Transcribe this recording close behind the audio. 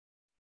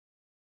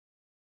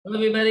Hello,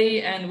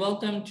 everybody, and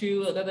welcome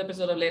to another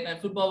episode of Late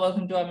Night Football.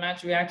 Welcome to our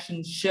match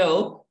reaction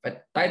show,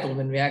 but titled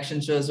and reaction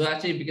show as well,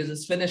 actually, because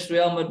it's finished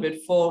Real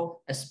Madrid 4,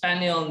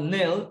 Espanyol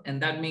nil, and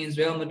that means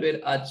Real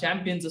Madrid are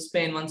champions of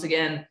Spain once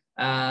again.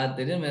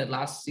 They didn't win it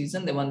last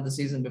season; they won it the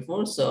season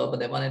before, but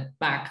they won it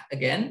back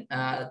again.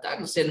 The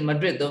title stayed in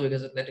Madrid though,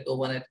 because Atletico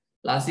won it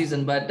last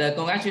season. But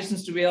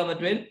congratulations to Real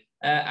Madrid!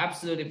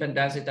 Absolutely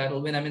fantastic title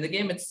win. I mean, the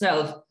game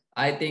itself,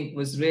 I think,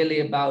 was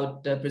really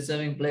about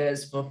preserving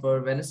players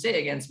for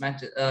Wednesday against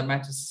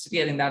Manchester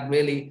City. I think that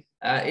really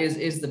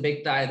is the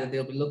big tie that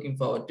they'll be looking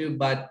forward to.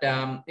 But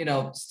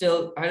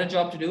still had a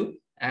job to do,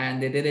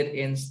 and they did it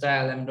in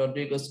style. And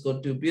Rodrigo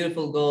scored two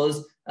beautiful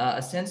goals.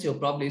 Asensio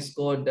probably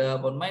scored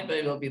what might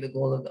very well be the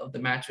goal of the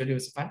match. Really, it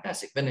was a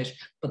fantastic finish.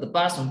 But the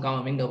pass from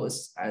Camavinga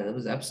was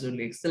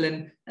absolutely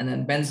excellent. And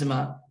then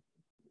Benzema,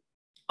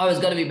 oh, it's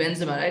got to be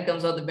Benzema, right?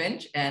 Comes off the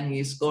bench and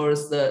he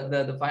scores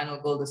the final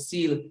goal, the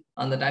seal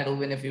on the title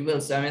win, if you will.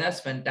 So, I mean,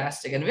 that's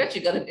fantastic. And we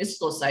actually got an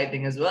Isco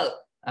sighting as well.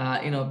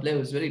 Player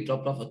was really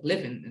dropped off a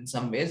cliff in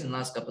some ways in the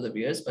last couple of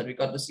years, but we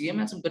got to see him,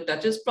 had some good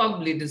touches,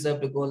 probably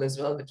deserved a goal as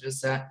well, which was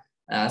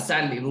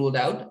sadly ruled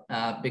out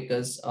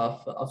because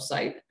of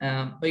offside.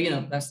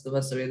 That's the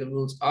way the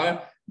rules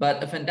are.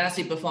 But a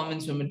fantastic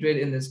performance from Madrid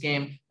in this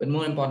game, but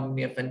more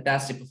importantly, a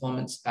fantastic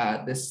performance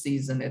this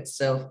season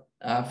itself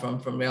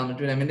from Real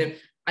Madrid. I mean,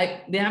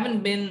 they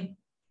haven't been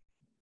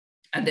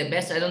at their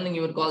best. I don't think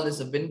you would call this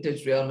a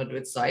vintage Real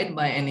Madrid side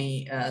by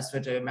any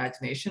stretch of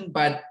imagination.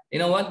 But you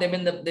know what? They've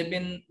been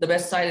the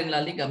best side in La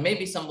Liga.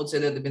 Maybe some would say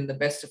that they've been the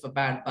best of a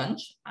bad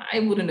bunch. I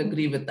wouldn't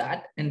agree with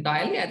that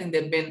entirely. I think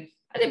they've been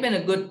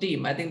a good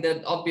team. I think there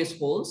are obvious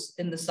holes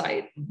in the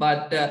side,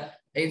 but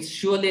it's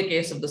surely a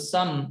case of the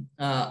sum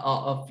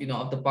of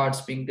the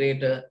parts being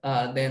greater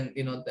than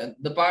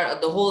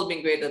the whole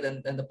being greater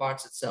than the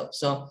parts itself.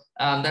 So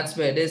that's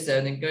where it is.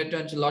 And encourage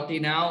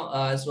Ancelotti now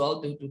as well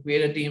to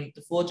create a team,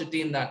 to forge a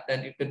team that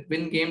you could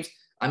win games.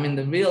 I mean,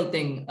 the real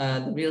thing,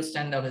 the real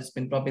standout has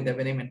been probably their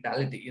winning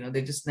mentality.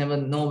 They just never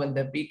know when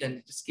they're beaten.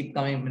 They just keep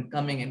coming and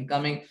coming and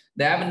coming.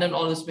 They haven't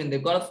always been.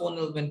 They've got a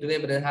 4-0 win today,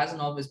 but it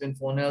hasn't always been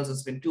 4-0s.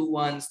 It's been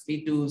 2-1s,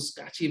 3-2s,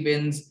 scratchy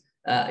wins.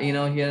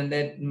 Here and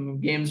there,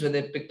 games where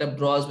they picked up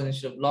draws when they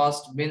should have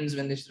lost, wins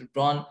when they should have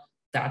drawn.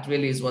 That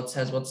really is what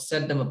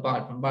set them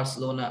apart from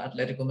Barcelona,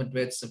 Atletico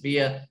Madrid,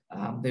 Sevilla.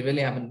 They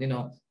really haven't,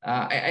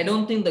 I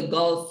don't think the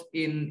gulf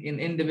in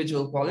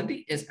individual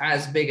quality is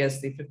as big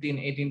as the 15,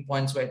 18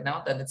 points right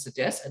now that it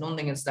suggests. I don't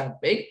think it's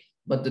that big,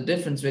 but the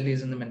difference really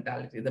is in the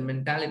mentality. The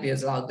mentality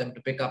has allowed them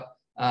to pick up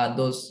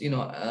those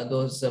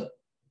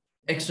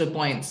extra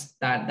points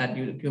that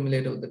you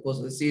accumulate over the course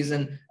of the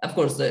season. Of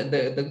course,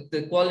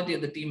 the quality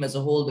of the team as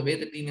a whole, the way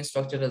the team is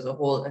structured as a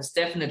whole, has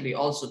definitely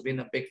also been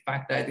a big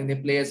factor. I think they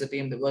play as a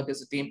team, they work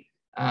as a team.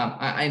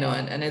 I know,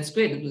 and it's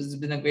great. It's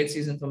been a great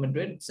season for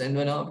Madrid. And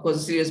of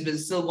course,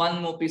 there's still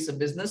one more piece of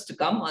business to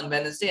come on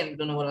Wednesday, and we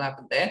don't know what will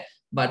happen there.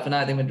 But for now,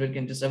 I think Madrid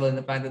can just revel in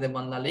the fact that they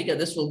won La Liga.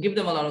 This will give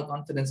them a lot of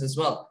confidence as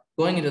well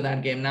going into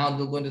that game. Now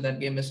they'll go into that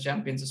game as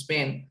champions of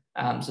Spain.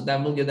 So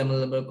that will give them a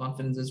little bit of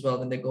confidence as well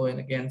when they go in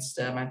against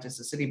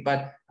Manchester City.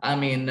 But I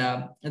mean,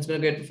 it's been a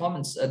great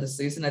performance this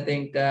season. I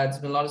think it's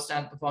been a lot of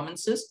stand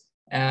performances,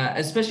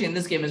 especially in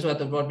this game as well.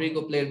 The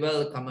Rodrigo played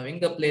well,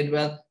 Camavinga played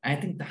well. I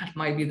think that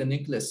might be the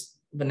nucleus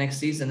the next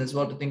season as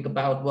well to think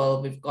about.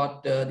 Well, we've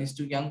got these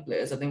two young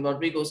players. I think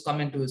Rodrigo's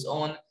come into his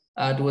own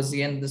towards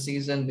the end of the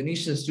season.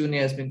 Vinicius Jr.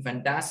 has been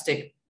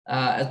fantastic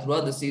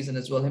throughout the season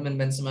as well. Him and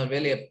Benzema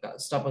really have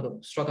struck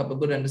up a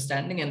good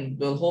understanding, and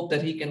we'll hope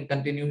that he can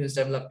continue his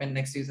development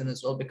next season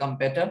as well, become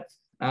better.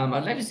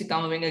 I'd like to see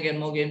Camavinga get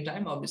more game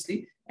time,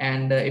 obviously,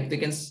 and if they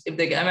can, I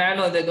mean, I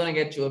know they're going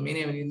to get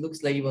Tchouaméni. I mean, he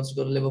looks like he wants to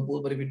go to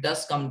Liverpool, but if he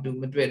does come to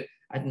Madrid,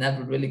 I think that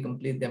would really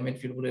complete their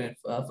midfield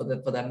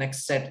for that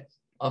next set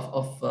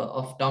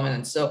of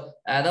dominance. So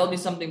that'll be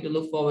something to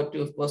look forward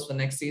to, of course, for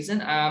next season.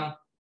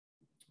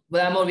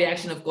 We'll have more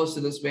reaction, of course,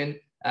 to this win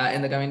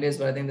in the coming days,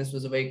 but I think this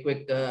was a very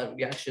quick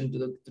reaction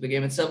to the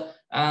game itself.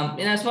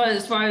 As far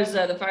as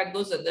the fact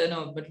goes that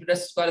Madrid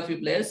has quite a few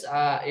players,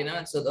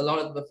 and so a lot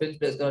of the French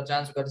players got a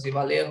chance. We got to see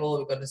Vallejo,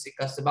 we got to see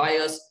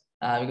Casteballos,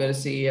 we got to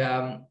see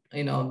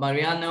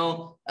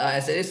Mariano,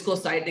 as Isco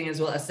sighting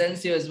as well,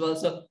 Asensio as well.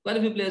 So quite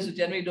a few players who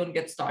generally don't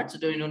get starts, so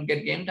generally don't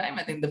get game time.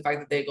 I think the fact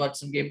that they got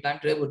some game time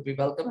today would be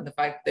welcome, and the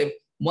fact that they've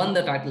won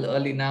the title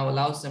early now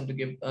allows them to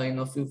give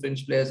a few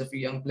French players, a few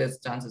young players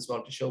a chance as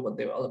well to show what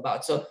they're all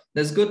about. So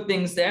there's good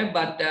things there,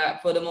 but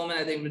for the moment,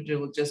 I think Madrid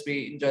will just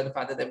enjoy the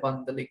fact that they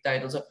won the league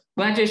title. So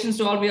congratulations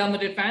to all Real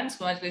Madrid fans.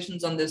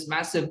 Congratulations on this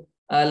massive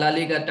La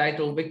Liga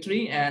title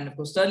victory, and of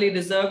course, thoroughly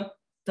deserved,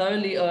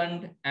 thoroughly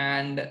earned,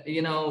 and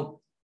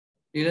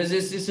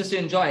it's just to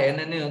enjoy. And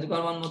then they've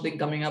got one more thing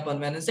coming up on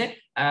Wednesday.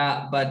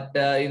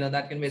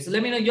 That can wait. So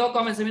let me know your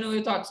comments. Let me know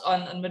your thoughts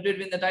on Madrid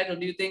win the title.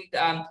 Do you think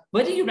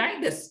where do you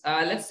rank this?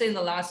 Let's say in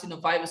the last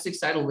 5 or 6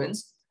 title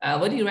wins.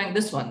 What do you rank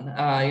this one,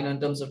 in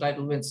terms of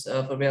title wins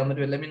for Real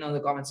Madrid? Let me know in the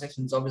comment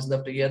section. It's always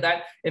love to hear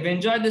that. If you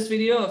enjoyed this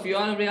video, if you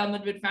are a Real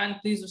Madrid fan,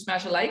 please do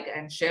smash a like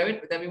and share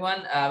it with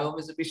everyone. I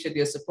always appreciate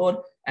your support.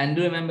 And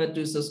do remember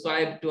to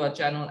subscribe to our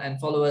channel and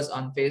follow us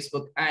on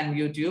Facebook and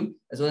YouTube,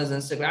 as well as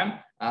Instagram.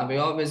 We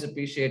always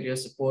appreciate your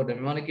support, and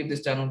we want to keep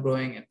this channel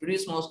growing and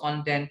produce more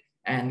content,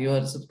 and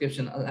your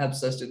subscription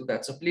helps us to do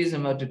that. So please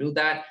remember to do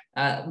that.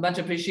 Much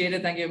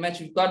appreciated. Thank you very much.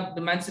 We've got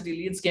the Man City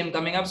Leeds game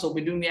coming up, so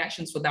we're doing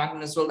reactions for that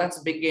one as well. That's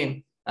a big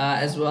game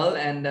as well,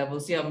 and we'll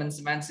see how Man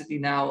City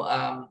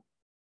now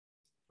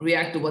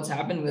react to what's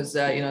happened, because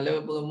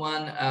Liverpool have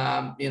won,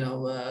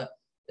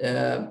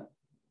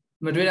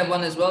 Madrid have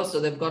won as well, so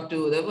they've got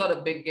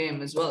a big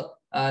game as well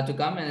to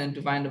come and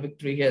to find a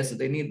victory here, so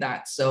they need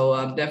that.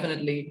 So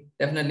definitely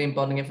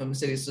important game for the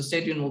City. So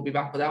stay tuned. We'll be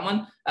back for that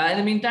one. In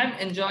the meantime,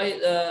 enjoy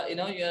your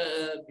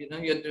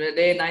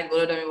day, night,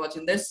 whatever time you're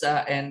watching this,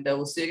 and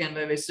we'll see you again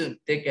very, very soon.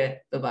 Take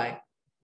care. Bye bye.